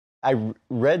I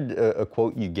read a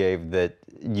quote you gave that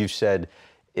you said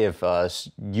if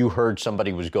you heard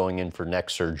somebody was going in for neck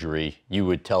surgery, you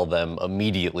would tell them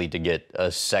immediately to get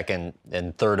a second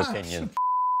and third opinion.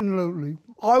 Absolutely.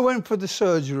 I went for the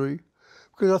surgery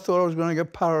because I thought I was going to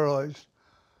get paralysed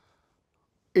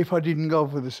if I didn't go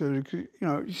for the surgery. 'Cause, you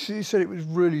know, he said it was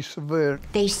really severe.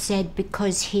 They said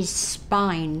because his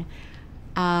spine,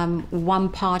 one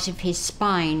part of his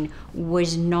spine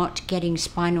was not getting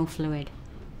spinal fluid,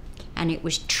 and it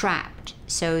was trapped,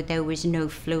 so there was no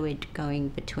fluid going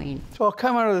between. So I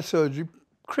came out of the surgery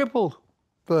crippled,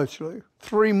 virtually.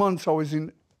 3 months I was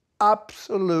in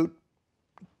absolute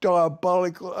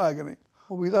diabolical agony.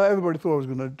 Everybody thought I was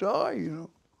going to die, you know.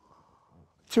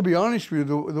 To be honest with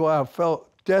you, the way I felt,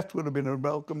 death would have been a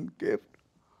welcome gift.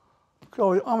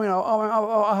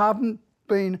 I haven't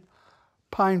been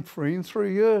pain-free in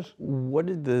 3 years. What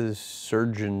did the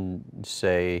surgeon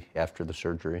say after the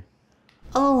surgery?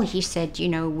 Oh, he said, you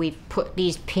know, we've put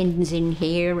these pins in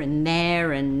here and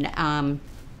there, and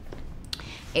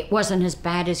it wasn't as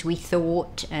bad as we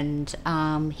thought, and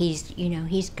he's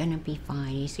going to be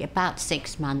fine. He's about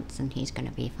 6 months, and he's going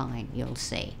to be fine, you'll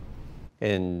see.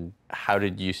 And how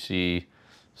did you see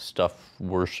stuff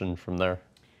worsen from there?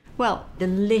 Well, the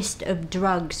list of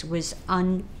drugs was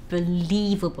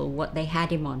unbelievable, what they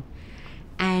had him on.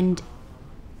 And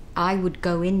I would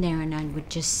go in there and I would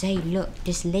just say, look,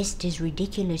 this list is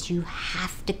ridiculous. You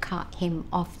have to cut him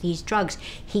off these drugs.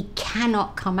 He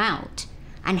cannot come out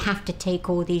and have to take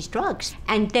all these drugs.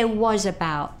 And there was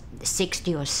about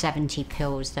 60 or 70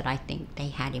 pills that I think they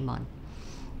had him on.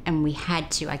 And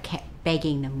I kept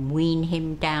begging them, wean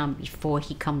him down before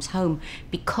he comes home,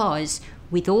 because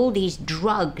with all these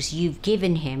drugs you've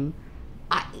given him,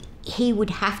 he would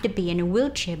have to be in a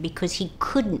wheelchair because he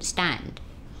couldn't stand,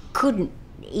 couldn't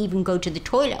even go to the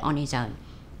toilet on his own,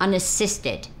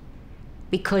 unassisted,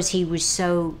 because he was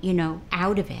so, you know,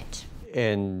 out of it.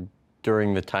 And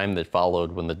during the time that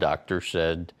followed, when the doctor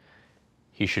said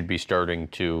he should be starting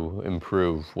to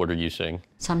improve, what are you seeing?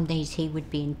 Some days he would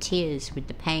be in tears with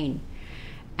the pain,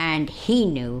 and he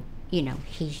knew, you know,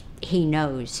 he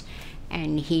knows,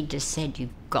 and he just said, you've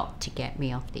got to get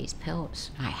me off these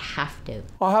pills. I have to.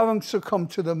 I haven't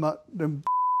succumbed to them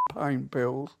pain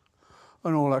pills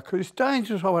and all that, because it's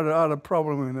dangerous. I had a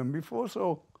problem with them before,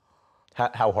 so.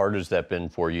 How hard has that been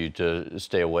for you to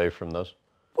stay away from those?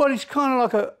 Well, it's kind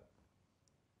of like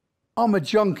I'm a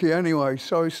junkie anyway,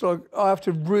 so it's like I have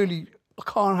to really, I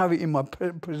can't have it in my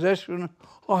possession.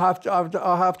 I have to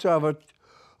have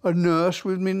a nurse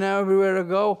with me now everywhere I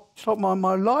go. It's like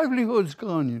my livelihood's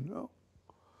gone, you know.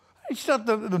 It's not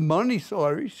the money,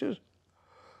 sorry, it's just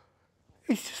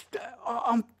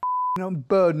I'm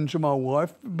burden to my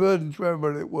wife, burden to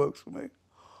everybody that works for me.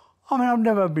 I mean, I've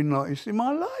never been like this in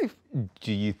my life.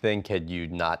 Do you think had you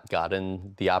not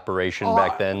gotten the operation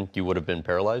back then, you would have been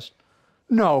paralyzed?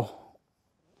 No,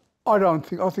 I don't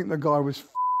think. I think the guy was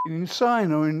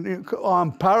insane. I mean,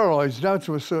 I'm paralysed now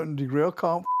to a certain degree. I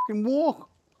can't walk.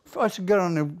 If I should get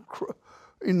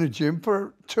in the gym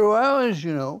for 2 hours,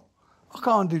 you know, I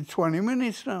can't do 20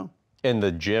 minutes now. And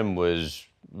the gym was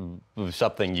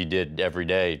something you did every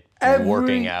day,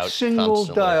 working out every single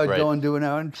day I'd right? go and do an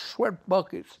hour and sweat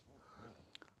buckets.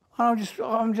 And it's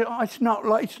not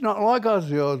like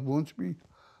Ozzy Osbourne to be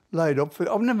laid up for.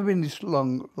 I've never been this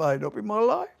long laid up in my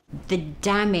life. The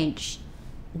damage,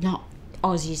 not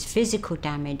Ozzy's physical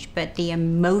damage, but the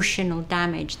emotional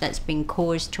damage that's been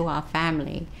caused to our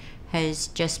family has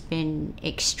just been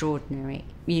extraordinary.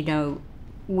 You know,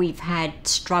 we've had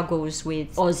struggles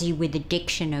with Ozzy with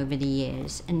addiction over the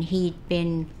years, and he'd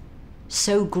been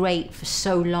so great for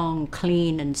so long,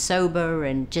 clean and sober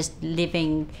and just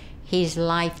living his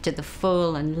life to the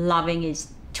full and loving his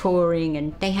touring.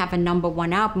 And they have a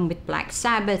 #1 album with Black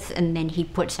Sabbath, and then he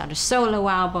puts out a solo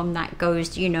album that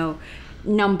goes, you know,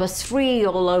 #3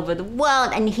 all over the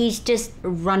world, and he's just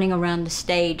running around the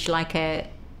stage like a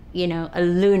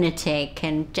lunatic,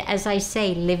 and as I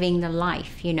say, living the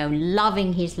life, you know,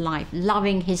 loving his life,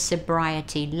 loving his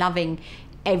sobriety, loving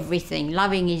everything,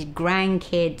 loving his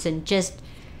grandkids, and just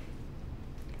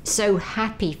so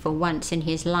happy for once in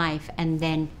his life. And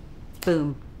then,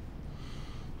 boom,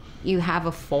 you have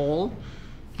a fall,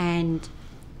 and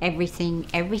everything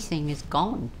is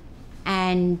gone.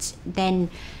 And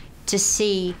then to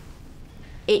see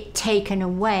it taken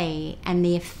away and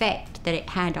the effect that it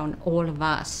had on all of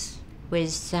us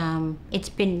was, it's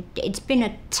been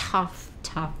a tough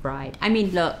ride. I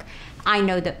mean, look, I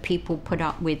know that people put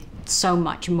up with so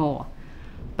much more,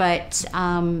 but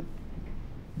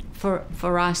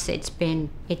for us, it's been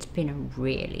a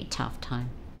really tough time.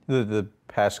 The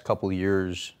past couple of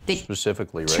years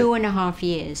specifically, right? 2.5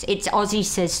 years. It's Ozzy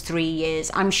says 3 years.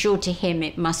 I'm sure to him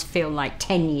it must feel like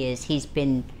 10 years he's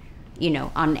been, you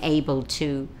know, unable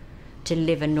to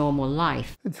live a normal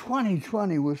life.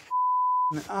 2020 was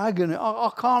agony. I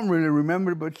can't really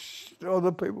remember it, but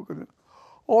other people could.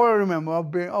 All I remember,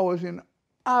 I was in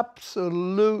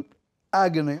absolute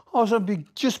agony. I was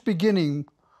just beginning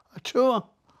a tour,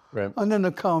 Right. and then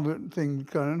the COVID thing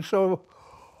going. So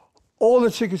all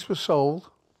the tickets were sold,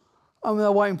 and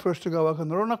they're waiting for us to go back on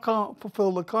the road. I can't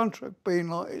fulfil the contract being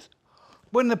like this.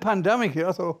 When the pandemic hit,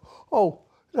 I thought, oh,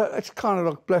 it's kind of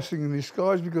like blessing in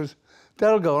disguise, because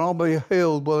they'll go and I'll be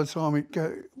healed by the time it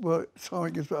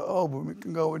gets back over and we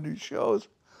can go and do shows.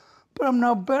 But I'm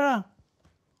no better.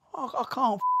 I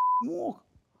can't walk.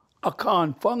 I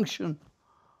can't function.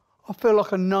 I feel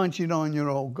like a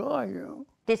 99-year-old guy, you know.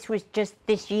 This was just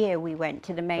this year we went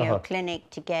to the Mayo Clinic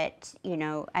to get, you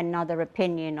know, another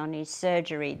opinion on his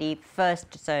surgery, the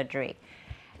first surgery.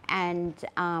 And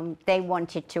they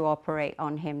wanted to operate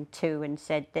on him too, and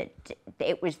said that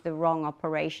it was the wrong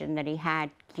operation that he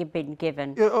had been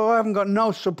given. I haven't got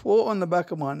no support on the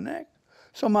back of my neck.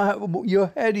 So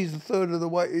your head is a third of the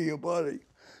weight of your body.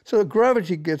 So the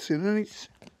gravity gets in and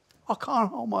I can't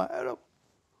hold my head up.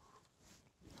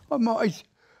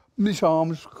 This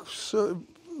arm's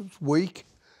weak,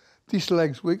 this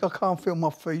leg's weak. I can't feel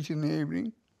my feet in the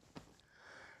evening.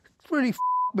 It's really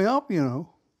me up, you know.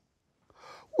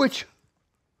 Which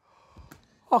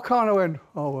I kind of went,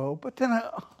 oh well, but then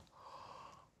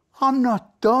I'm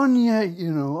not done yet,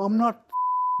 you know. I'm not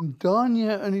done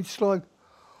yet, and it's like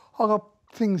I got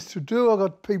things to do. I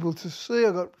got people to see.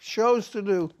 I got shows to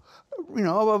do. You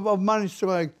know, I've managed to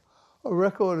make a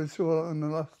record or two in the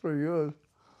last 3 years.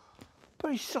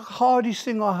 But it's the hardest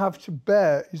thing I have to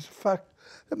bear is the fact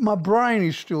that my brain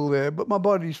is still there, but my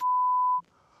body's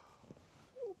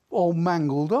all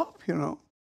mangled up, you know.